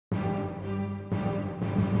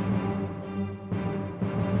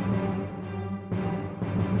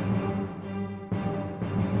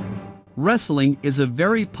Wrestling is a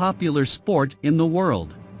very popular sport in the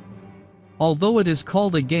world. Although it is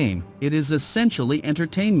called a game, it is essentially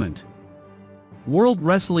entertainment. World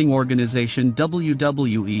Wrestling Organization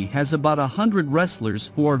WWE has about 100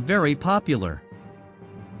 wrestlers who are very popular.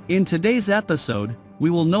 In today's episode,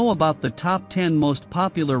 we will know about the top 10 most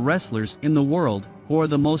popular wrestlers in the world who are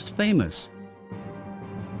the most famous.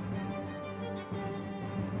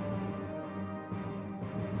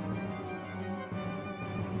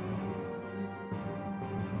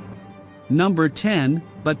 Number 10,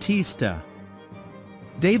 Batista.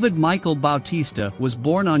 David Michael Bautista was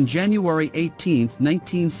born on January 18,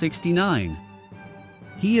 1969.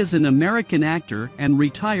 He is an American actor and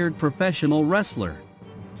retired professional wrestler.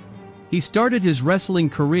 He started his wrestling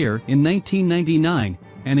career in 1999,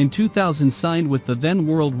 and in 2000 signed with the then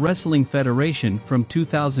World Wrestling Federation from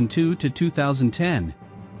 2002 to 2010.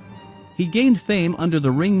 He gained fame under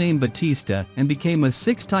the ring name Batista and became a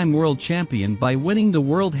 6-time world champion by winning the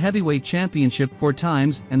World Heavyweight Championship 4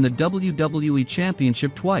 times and the WWE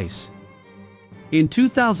Championship twice. In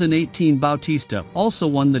 2018, Bautista also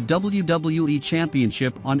won the WWE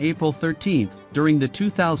Championship on April 13 during the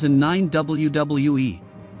 2009 WWE.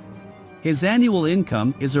 His annual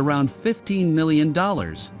income is around $15 million.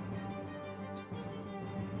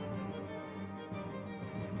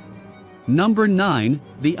 Number 9,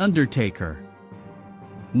 The Undertaker.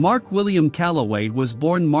 Mark William Calloway was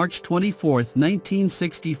born March 24,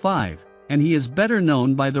 1965, and he is better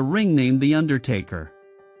known by the ring name The Undertaker.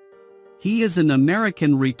 He is an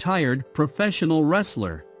American retired professional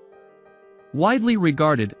wrestler. Widely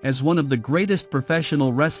regarded as one of the greatest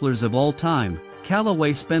professional wrestlers of all time,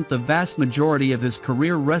 Calloway spent the vast majority of his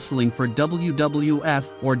career wrestling for WWF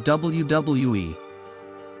or WWE.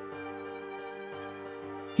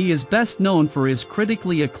 He is best known for his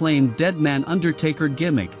critically acclaimed Deadman Undertaker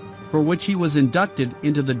gimmick, for which he was inducted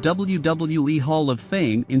into the WWE Hall of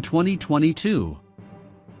Fame in 2022.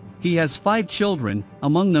 He has 5 children,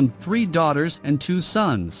 among them 3 daughters and 2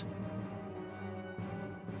 sons.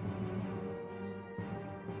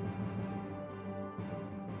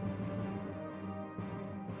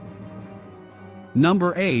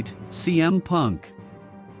 Number 8, CM Punk.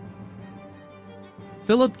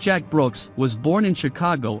 Philip Jack Brooks was born in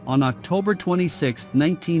Chicago on October 26,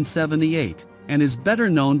 1978, and is better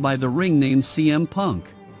known by the ring name CM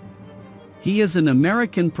Punk. He is an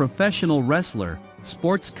American professional wrestler,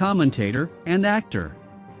 sports commentator, and actor.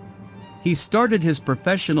 He started his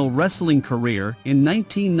professional wrestling career in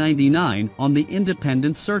 1999 on the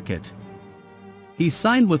independent circuit. He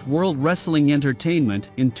signed with World Wrestling Entertainment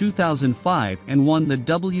in 2005 and won the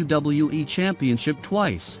WWE Championship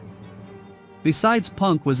twice. Besides,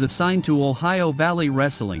 Punk was assigned to Ohio Valley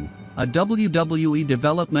Wrestling, a WWE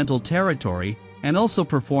developmental territory, and also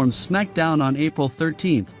performed Smackdown on April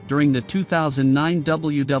 13 during the 2009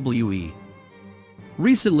 WWE.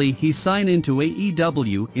 Recently he signed into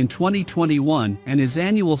AEW in 2021 and his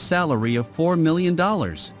annual salary of $4 million.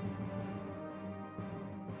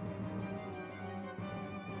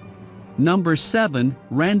 Number 7,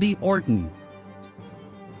 Randy Orton.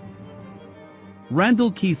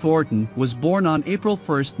 Randall Keith Orton was born on April 1,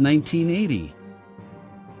 1980.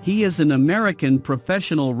 He is an American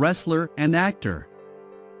professional wrestler and actor.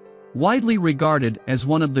 Widely regarded as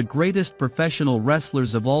one of the greatest professional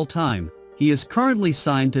wrestlers of all time, he is currently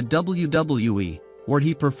signed to WWE, where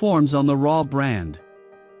he performs on the RAW brand.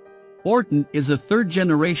 Orton is a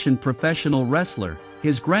third-generation professional wrestler.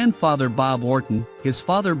 His grandfather Bob Orton, his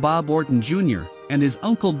father Bob Orton Jr., and his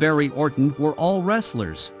uncle Barry Orton were all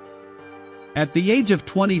wrestlers. At the age of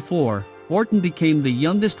 24, Orton became the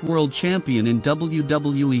youngest world champion in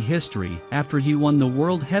WWE history after he won the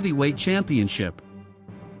World Heavyweight Championship.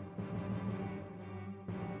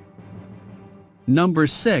 Number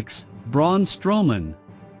 6, Braun Strowman.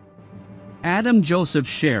 Adam Joseph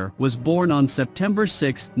Scher was born on September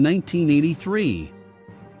 6, 1983.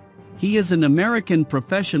 He is an American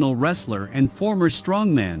professional wrestler and former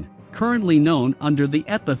strongman, currently known under the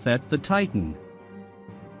epithet The Titan.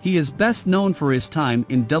 He is best known for his time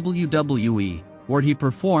in WWE, where he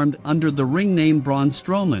performed under the ring name Braun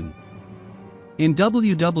Strowman. In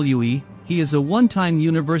WWE, he is a 1-time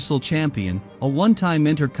Universal Champion, a 1-time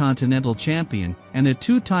Intercontinental Champion, and a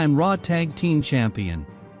 2-time Raw Tag Team Champion.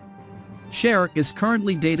 Scher is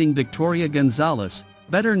currently dating Victoria Gonzalez,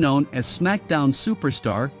 better known as Smackdown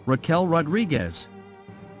superstar Raquel Rodriguez.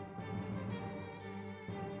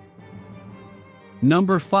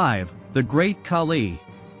 Number 5, The Great Khali.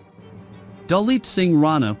 Dalip Singh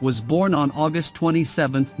Rana was born on August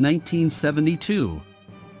 27, 1972.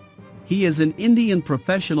 He is an Indian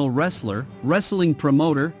professional wrestler, wrestling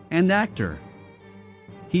promoter, and actor.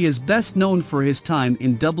 He is best known for his time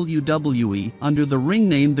in WWE under the ring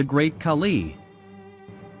name The Great Khali.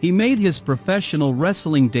 He made his professional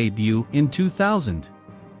wrestling debut in 2000.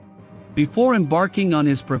 Before embarking on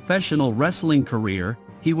his professional wrestling career,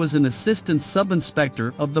 he was an assistant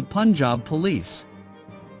sub-inspector of the Punjab Police.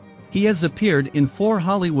 He has appeared in 4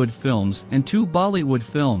 Hollywood films and 2 Bollywood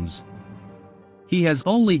films. He has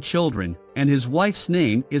only children, and his wife's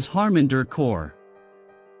name is Harminder Kaur.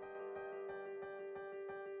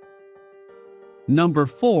 Number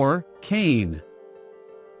 4, Kane.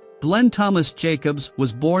 Glenn Thomas Jacobs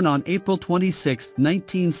was born on April 26,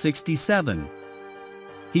 1967.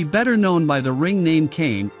 He, better known by the ring name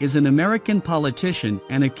Kane, is an American politician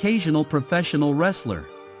and occasional professional wrestler.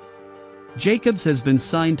 Jacobs has been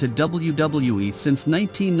signed to WWE since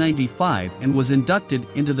 1995 and was inducted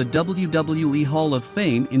into the WWE Hall of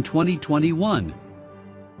Fame in 2021.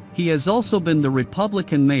 He has also been the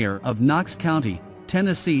Republican mayor of Knox County,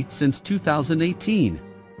 Tennessee since 2018.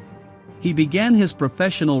 He began his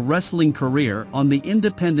professional wrestling career on the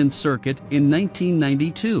independent circuit in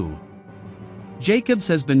 1992. Jacobs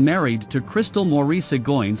has been married to Crystal Maurice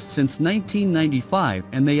Goins since 1995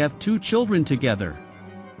 and they have 2 children together.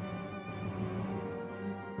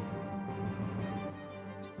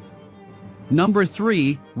 Number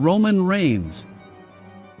 3, Roman Reigns.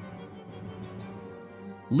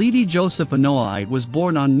 Lady Joseph Anoa'i was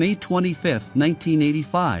born on May 25,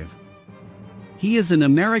 1985. He is an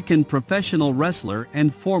American professional wrestler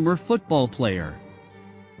and former football player.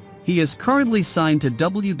 He is currently signed to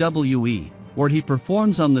WWE, where he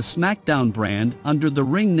performs on the Smackdown brand under the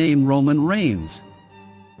ring name Roman Reigns.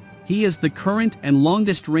 He is the current and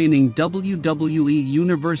longest reigning WWE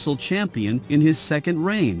Universal Champion in his 2nd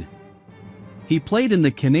reign. He played in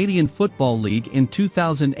the Canadian Football League in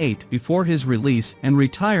 2008 before his release and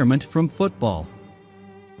retirement from football.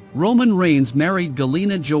 Roman Reigns married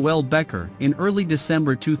Galina Joelle Becker in early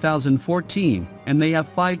December 2014, and they have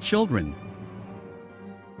 5 children.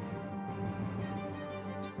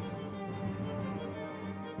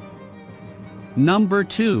 Number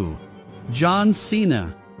 2. John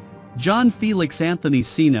Cena. John Felix Anthony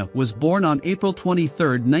Cena was born on April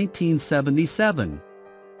 23, 1977.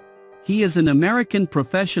 He is an American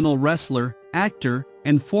professional wrestler, actor,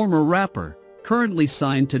 and former rapper, currently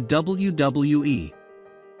signed to WWE.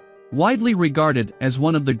 Widely regarded as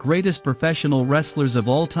one of the greatest professional wrestlers of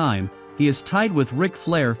all time, he is tied with Ric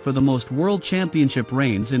Flair for the most world championship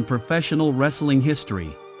reigns in professional wrestling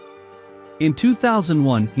history. In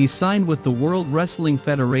 2001, he signed with the World Wrestling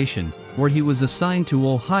Federation, where he was assigned to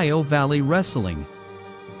Ohio Valley Wrestling.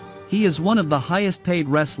 He is one of the highest-paid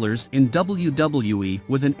wrestlers in WWE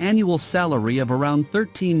with an annual salary of around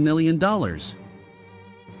 $13 million.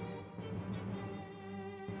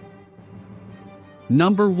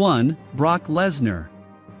 Number 1, Brock Lesnar.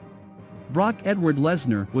 Brock Edward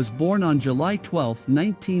Lesnar was born on July 12,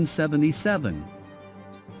 1977.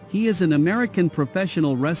 He is an American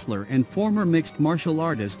professional wrestler and former mixed martial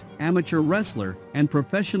artist, amateur wrestler, and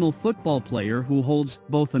professional football player who holds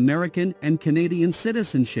both American and Canadian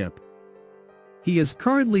citizenship. He is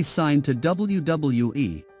currently signed to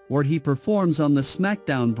WWE, where he performs on the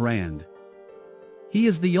Smackdown brand. He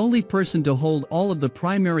is the only person to hold all of the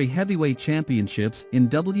primary heavyweight championships in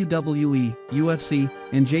WWE, UFC,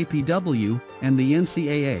 and JPW, and the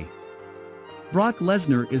NCAA. Brock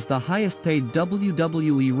Lesnar is the highest-paid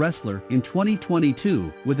WWE wrestler in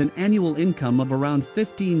 2022 with an annual income of around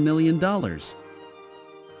 $15 million.